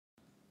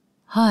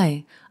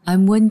Hi,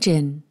 I'm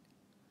Wuon-Gean.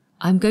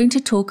 I'm going to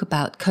talk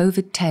about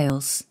COVID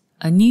Tales,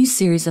 a new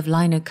series of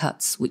lino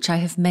cuts which I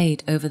have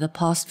made over the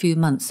past few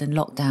months in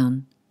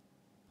lockdown.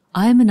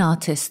 I am an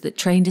artist that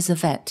trained as a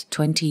vet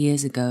 20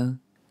 years ago.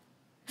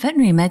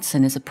 Veterinary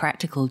medicine is a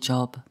practical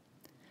job.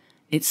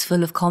 It's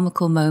full of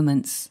comical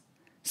moments,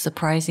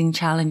 surprising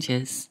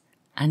challenges,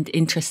 and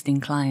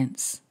interesting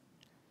clients.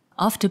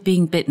 After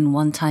being bitten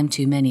one time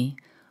too many,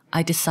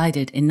 I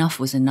decided enough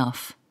was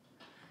enough.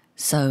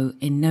 So,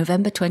 in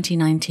November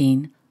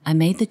 2019, I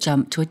made the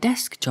jump to a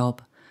desk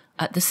job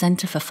at the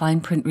Centre for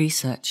Fine Print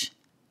Research,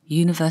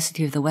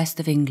 University of the West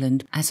of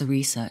England, as a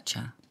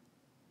researcher.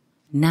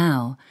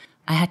 Now,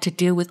 I had to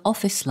deal with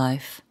office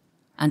life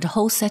and a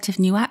whole set of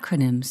new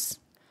acronyms.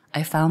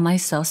 I found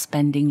myself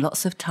spending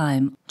lots of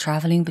time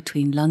travelling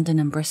between London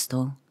and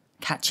Bristol,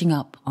 catching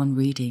up on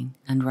reading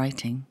and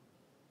writing.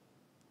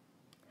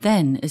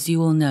 Then, as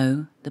you all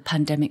know, the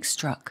pandemic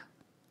struck.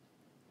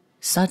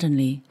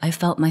 Suddenly, I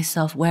felt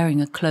myself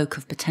wearing a cloak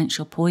of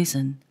potential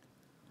poison.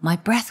 My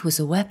breath was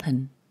a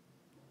weapon.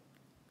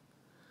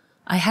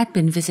 I had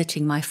been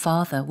visiting my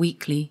father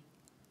weekly,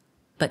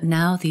 but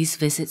now these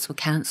visits were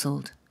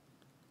cancelled,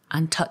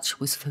 and touch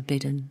was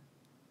forbidden.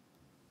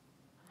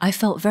 I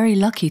felt very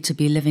lucky to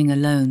be living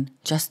alone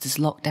just as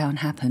lockdown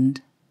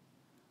happened.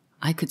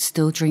 I could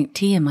still drink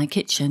tea in my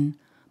kitchen,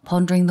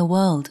 pondering the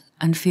world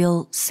and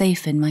feel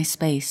safe in my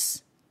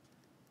space.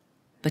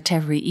 But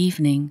every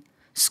evening,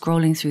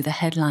 scrolling through the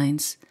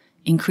headlines,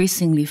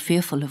 increasingly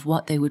fearful of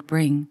what they would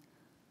bring,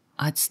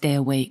 I'd stay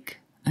awake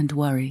and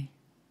worry.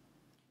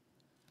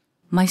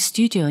 My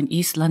studio in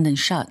East London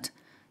shut,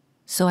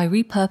 so I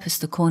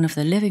repurposed the corner of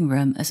the living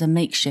room as a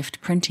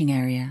makeshift printing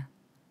area.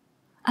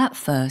 At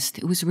first,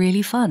 it was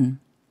really fun.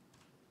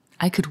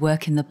 I could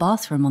work in the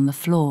bathroom on the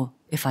floor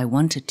if I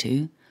wanted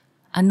to,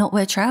 and not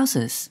wear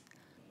trousers,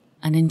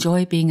 and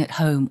enjoy being at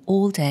home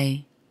all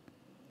day.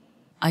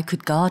 I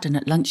could garden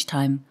at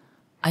lunchtime.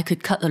 I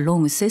could cut the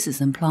lawn with scissors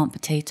and plant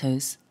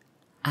potatoes.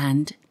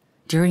 And,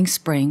 during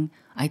spring,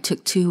 I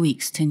took 2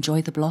 weeks to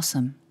enjoy the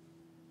blossom.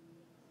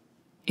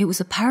 It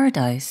was a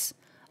paradise,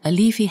 a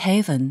leafy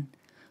haven,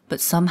 but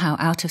somehow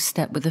out of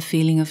step with the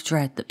feeling of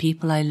dread that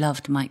people I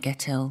loved might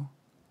get ill.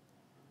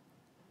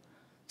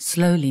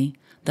 Slowly,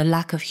 the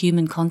lack of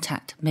human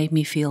contact made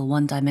me feel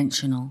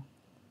one-dimensional.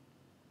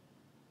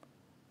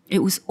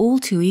 It was all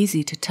too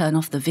easy to turn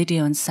off the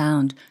video and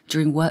sound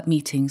during work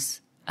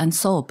meetings and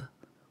sob,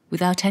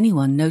 without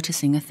anyone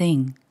noticing a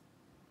thing.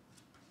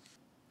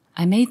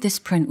 I made this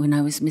print when I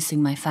was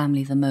missing my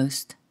family the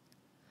most.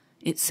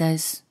 It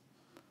says,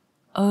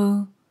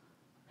 "Oh,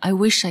 I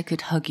wish I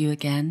could hug you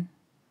again."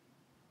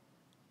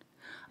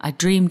 I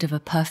dreamed of a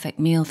perfect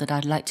meal that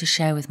I'd like to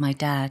share with my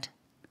dad.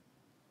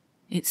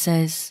 It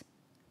says,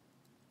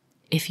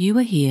 "If you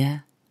were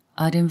here,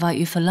 I'd invite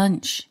you for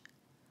lunch.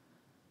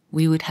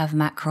 We would have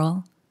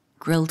mackerel,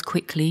 grilled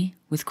quickly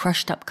with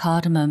crushed up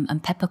cardamom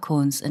and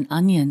peppercorns and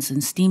onions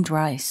and steamed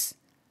rice.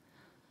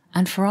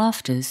 And for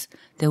afters,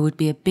 there would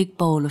be a big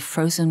bowl of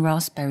frozen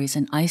raspberries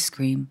and ice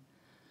cream,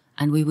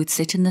 and we would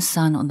sit in the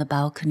sun on the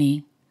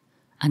balcony,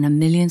 and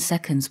 1,000,000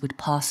 seconds would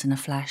pass in a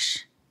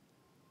flash."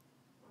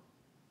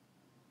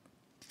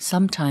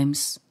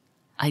 Sometimes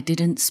I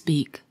didn't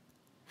speak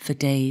for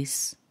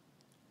days.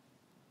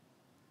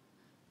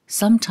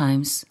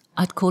 Sometimes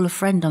I'd call a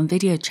friend on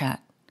video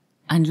chat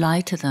and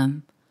lie to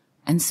them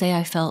and say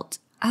I felt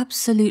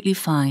absolutely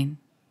fine.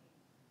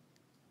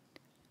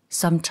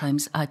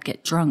 Sometimes I'd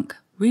get drunk,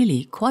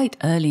 really quite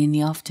early in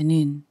the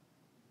afternoon.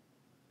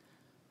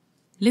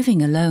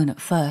 Living alone at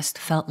first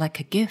felt like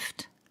a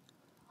gift.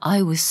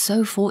 I was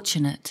so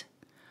fortunate.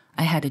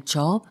 I had a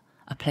job,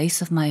 a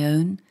place of my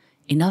own,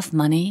 enough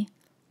money,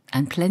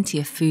 and plenty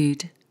of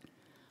food.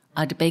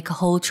 I'd bake a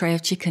whole tray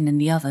of chicken in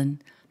the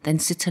oven, then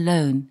sit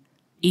alone,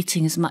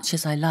 eating as much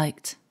as I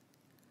liked.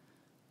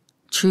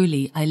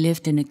 Truly, I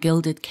lived in a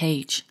gilded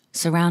cage,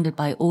 surrounded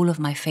by all of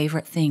my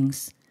favourite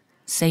things,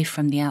 safe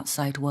from the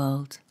outside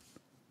world.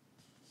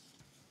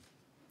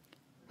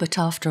 But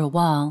after a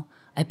while,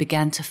 I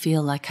began to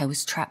feel like I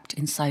was trapped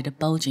inside a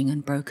bulging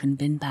and broken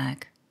bin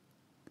bag.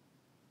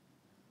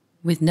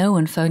 With no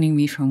one phoning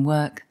me from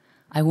work,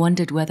 I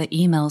wondered whether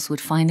emails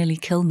would finally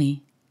kill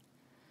me.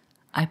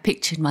 I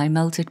pictured my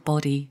melted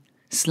body,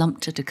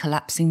 slumped at a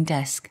collapsing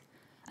desk,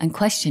 and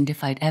questioned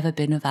if I'd ever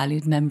been a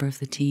valued member of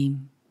the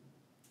team.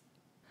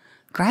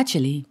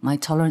 Gradually, my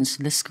tolerance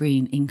to the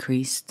screen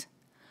increased.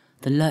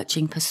 The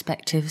lurching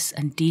perspectives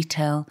and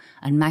detail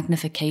and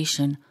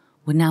magnification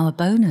were now a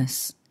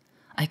bonus.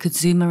 I could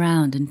zoom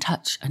around and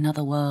touch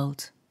another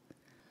world.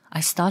 I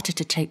started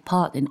to take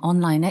part in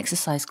online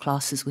exercise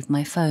classes with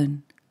my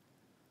phone.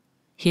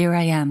 Here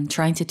I am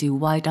trying to do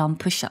wide-arm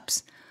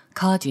push-ups,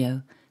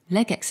 cardio,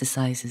 leg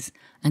exercises,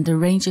 and a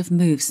range of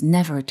moves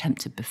never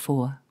attempted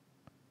before.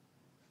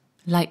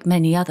 Like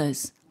many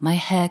others, my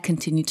hair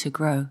continued to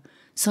grow,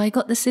 so I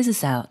got the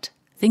scissors out,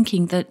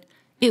 thinking that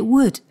it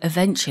would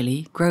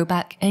eventually grow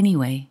back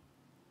anyway.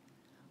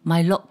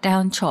 My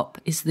lockdown chop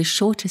is the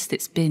shortest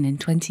it's been in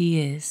 20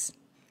 years.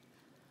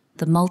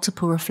 The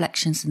multiple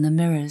reflections in the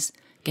mirrors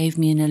gave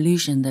me an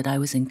illusion that I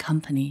was in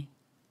company.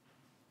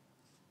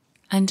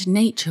 And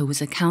nature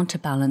was a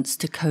counterbalance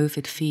to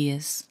COVID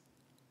fears.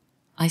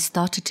 I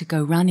started to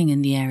go running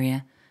in the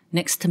area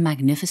next to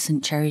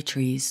magnificent cherry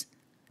trees,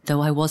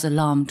 though I was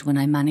alarmed when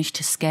I managed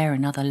to scare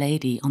another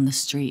lady on the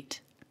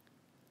street.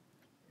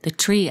 The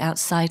tree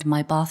outside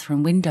my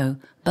bathroom window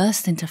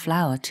burst into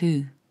flower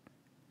too.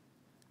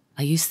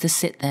 I used to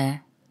sit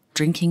there,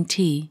 drinking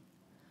tea,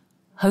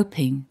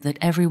 hoping that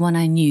everyone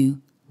I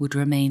knew would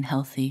remain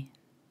healthy.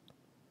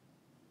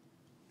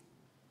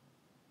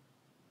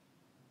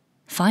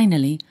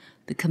 Finally,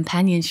 the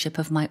companionship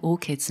of my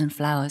orchids and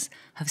flowers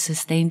have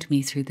sustained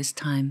me through this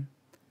time.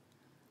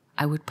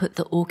 I would put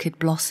the orchid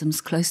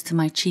blossoms close to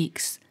my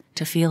cheeks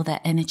to feel their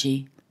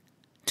energy,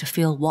 to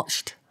feel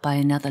watched by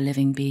another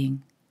living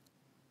being.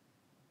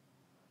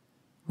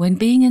 When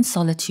being in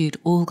solitude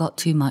all got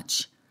too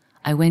much,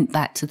 I went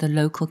back to the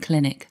local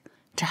clinic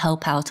to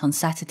help out on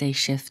Saturday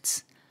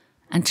shifts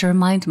and to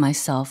remind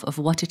myself of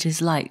what it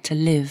is like to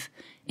live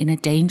in a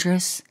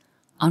dangerous,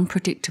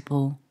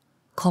 unpredictable,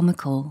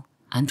 comical,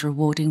 and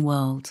rewarding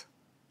world.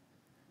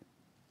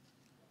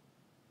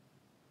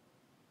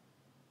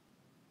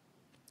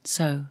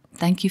 So,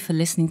 thank you for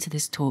listening to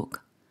this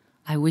talk.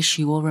 I wish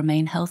you all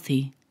remain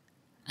healthy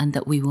and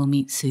that we will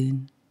meet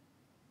soon.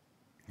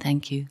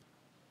 Thank you.